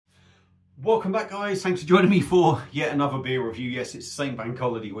Welcome back, guys. Thanks for joining me for yet another beer review. Yes, it's the same bank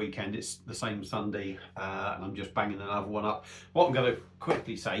holiday weekend. It's the same Sunday, and I'm just banging another one up. What I'm going to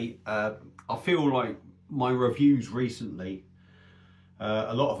quickly say, I feel like my reviews recently,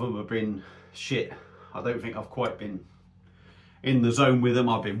 a lot of them have been shit. I don't think I've quite been in the zone with them.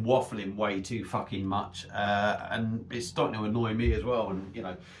 I've been waffling way too fucking much, and it's starting to annoy me as well. And you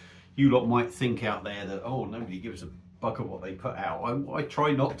know, you lot might think out there that, oh, nobody gives a buck of what they put out. I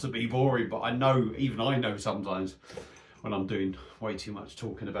try not to be boring, but I know, even I know sometimes when I'm doing way too much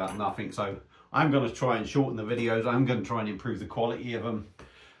talking about nothing. So I'm going to try and shorten the videos. I'm going to try and improve the quality of them.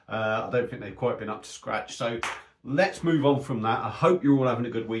 I don't think they've quite been up to scratch. So let's move on from that. I hope you're all having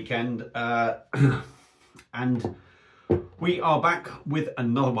a good weekend. And we are back with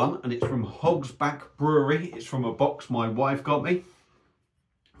another one, and it's from Hogs Brewery. It's from a box my wife got me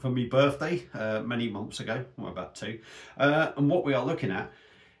for my birthday many months ago, well, about 2. And what we are looking at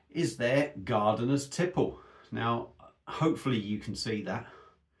is their gardener's tipple. Now, hopefully you can see that.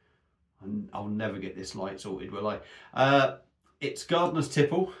 And I'll never get this light sorted, will I? It's gardener's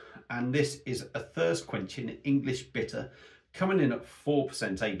tipple, and this is a thirst quenching English bitter, coming in at 4%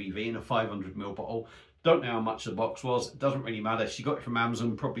 ABV in a 500ml bottle. Don't know how much the box was. It doesn't really matter. She got it from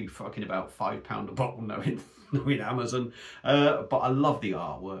Amazon, probably fucking about £5 a bottle, knowing Amazon. But I love the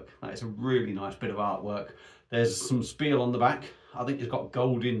artwork. That is a really nice bit of artwork. There's some spiel on the back. I think it's got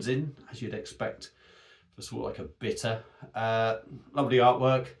goldings in, as you'd expect for sort of like a bitter. Lovely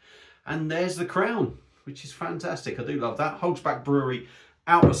artwork. And there's the crown, which is fantastic. I do love that. Hogs Brewery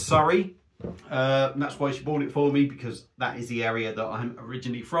out of Surrey. And that's why she bought it for me, because that is the area that I'm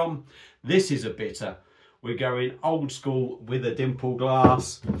originally from. This is a bitter. We're going old school with a dimple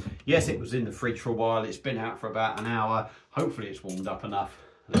glass. Yes, it was in the fridge for a while. It's been out for about an hour. Hopefully it's warmed up enough.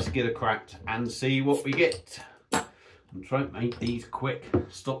 Let's get it cracked and see what we get. I'm trying to make these quick.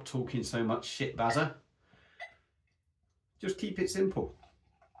 Stop talking so much shit, Bazza. Just keep it simple.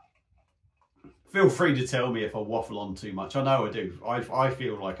 Feel free to tell me if I waffle on too much. I know I do. I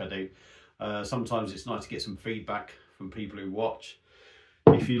feel like I do. Sometimes it's nice to get some feedback from people who watch.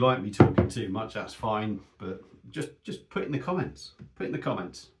 If you like me talking too much, that's fine, but just put in the comments. Put in the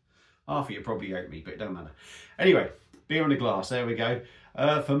comments. Half of you probably hate me, but it don't matter. Anyway, beer in a glass, there we go.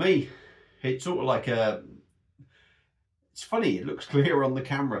 For me, it's sort of like a... It's funny, it looks clear on the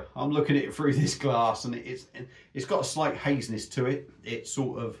camera. I'm looking at it through this glass, and it's got a slight haziness to it. It's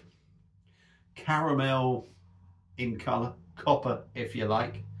sort of caramel in colour, copper if you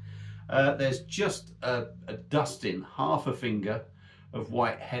like. There's just a dusting, half a finger of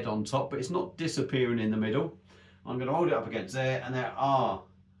white head on top, but it's not disappearing in the middle. I'm going to hold it up against there, and there are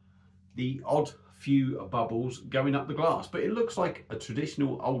the odd few bubbles going up the glass, but it looks like a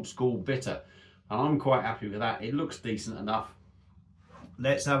traditional old school bitter, and I'm quite happy with that. It looks decent enough.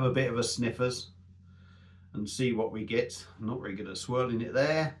 Let's have a bit of a sniffers and see what we get. I'm not very good at swirling it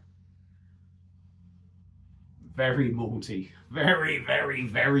there. Very malty, very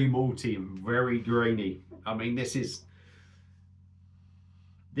malty and very grainy. I mean, this is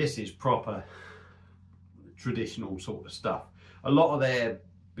proper traditional sort of stuff. A lot of their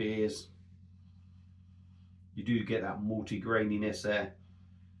beers, you do get that malty graininess there.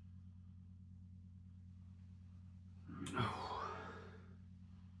 Oh.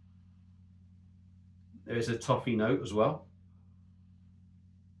 There's a toffee note as well.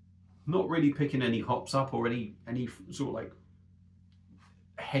 Not really picking any hops up or any sort of like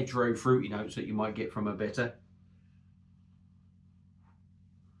hedgerow fruity notes that you might get from a bitter.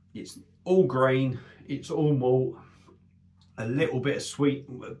 It's all grain, it's all malt, a little bit of sweet,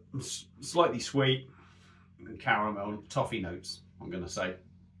 slightly sweet, and caramel, toffee notes, I'm going to say.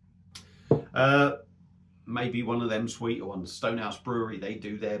 Maybe one of them sweeter ones. Stonehouse Brewery, they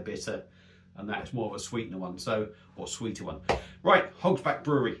do their bitter, and that's more of a sweetener one, so, or sweeter one. Right, Hogs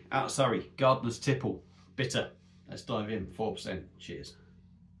Brewery, out of Surrey, Gardener's Tipple, bitter. Let's dive in, 4%, cheers.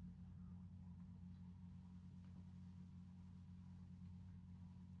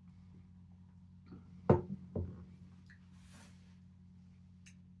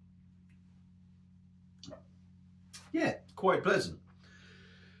 Yeah, quite pleasant.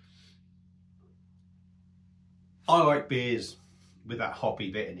 I like beers with that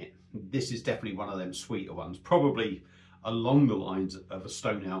hoppy bit in it. This is definitely one of them sweeter ones, probably along the lines of a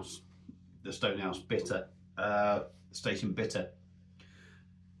Stonehouse, the Stonehouse bitter, Station bitter,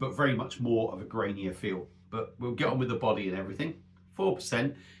 but very much more of a grainier feel. But we'll get on with the body and everything.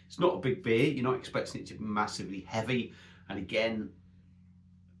 4%, it's not a big beer, you're not expecting it to be massively heavy, and again,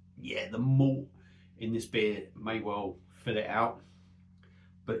 yeah, the malt in this beer may well fill it out,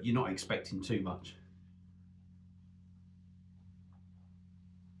 but you're not expecting too much.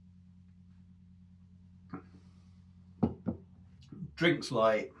 Drinks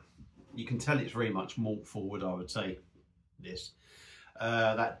light. You can tell it's very much malt forward, I would say, this.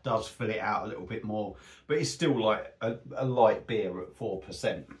 That does fill it out a little bit more, but it's still like a light beer at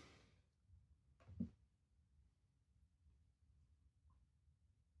 4%.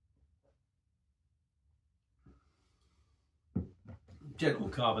 Gentle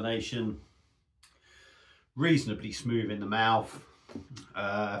carbonation, reasonably smooth in the mouth.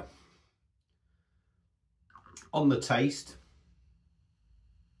 On the taste,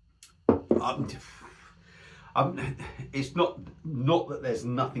 it's not that there's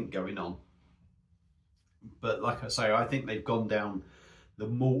nothing going on, but like I say, I think they've gone down the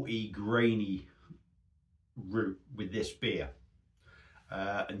malty, grainy route with this beer,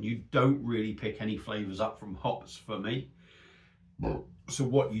 and you don't really pick any flavours up from hops for me. So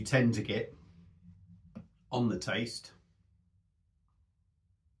what you tend to get on the taste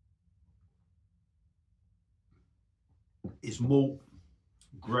is malt,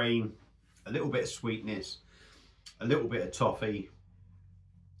 grain, a little bit of sweetness, a little bit of toffee.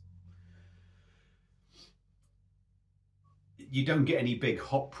 You don't get any big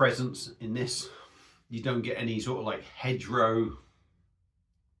hop presence in this. You don't get any sort of like hedgerow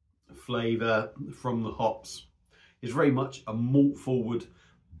flavour from the hops. It's very much a malt forward,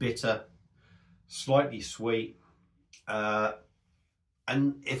 bitter, slightly sweet. And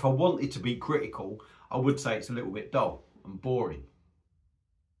if I wanted to be critical, I would say it's a little bit dull and boring.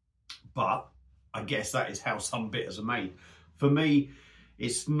 But I guess that is how some bitters are made. For me,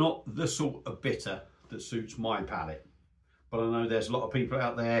 it's not the sort of bitter that suits my palate. But I know there's a lot of people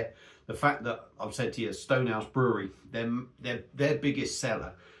out there. The fact that I've said to you, Stonehouse Brewery, their biggest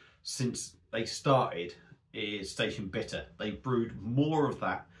seller since they started is Station Bitter. They brewed more of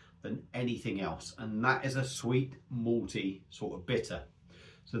that than anything else, and that is a sweet, malty sort of bitter.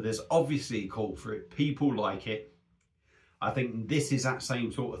 So there's obviously a call for it. People like it. I think this is that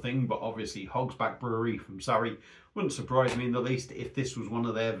same sort of thing, but obviously Hogs Brewery from Surrey wouldn't surprise me in the least if this was one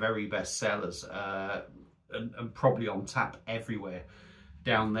of their very best sellers, and probably on tap everywhere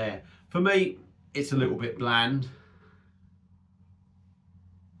down there. For me, it's a little bit bland.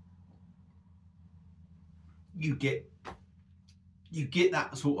 You get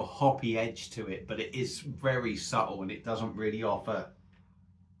that sort of hoppy edge to it, but it is very subtle and it doesn't really offer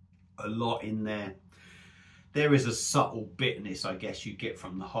a lot in there. There is a subtle bitterness, I guess, you get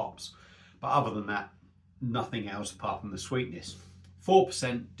from the hops, but other than that, nothing else apart from the sweetness.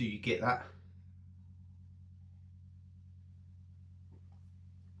 4%, do you get that?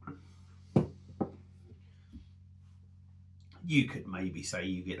 You could maybe say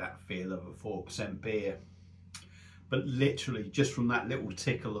you get that feel of a 4% beer. But literally just from that little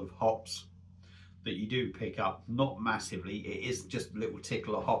tickle of hops that you do pick up, not massively, it is just a little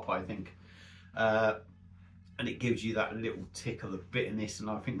tickle of hop, I think. And it gives you that little tickle of bitterness, and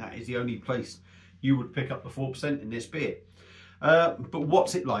I think that is the only place you would pick up the 4% in this beer. But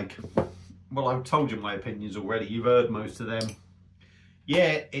what's it like? Well, I've told you my opinions already. You've heard most of them.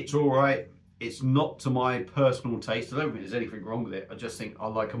 Yeah, it's all right. It's not to my personal taste. I don't think there's anything wrong with it. I just think I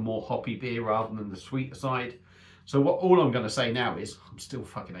like a more hoppy beer rather than the sweeter side. So all I'm going to say now is, I'm still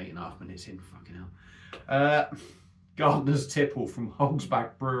fucking 8.5 minutes in, fucking hell. Gardener's Tipple from Hogs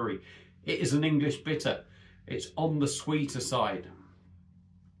Brewery. It is an English bitter. It's on the sweeter side.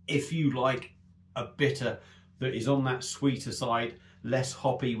 If you like a bitter that is on that sweeter side, less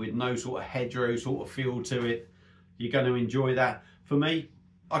hoppy with no sort of hedgerow sort of feel to it, you're going to enjoy that. For me,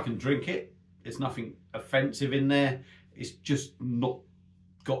 I can drink it. There's nothing offensive in there. It's just not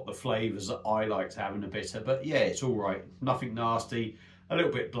got the flavours that I like to have in a bitter, but yeah, it's all right. Nothing nasty. A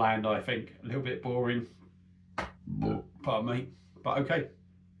little bit bland, I think. A little bit boring. Pardon me. But okay.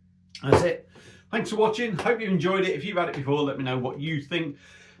 That's it. Thanks for watching. Hope you enjoyed it. If you've had it before, let me know what you think.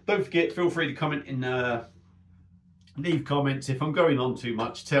 Don't forget, feel free to comment in, leave comments. If I'm going on too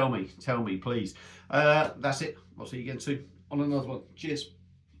much, tell me, please. That's it. I'll see you again soon on another one. Cheers.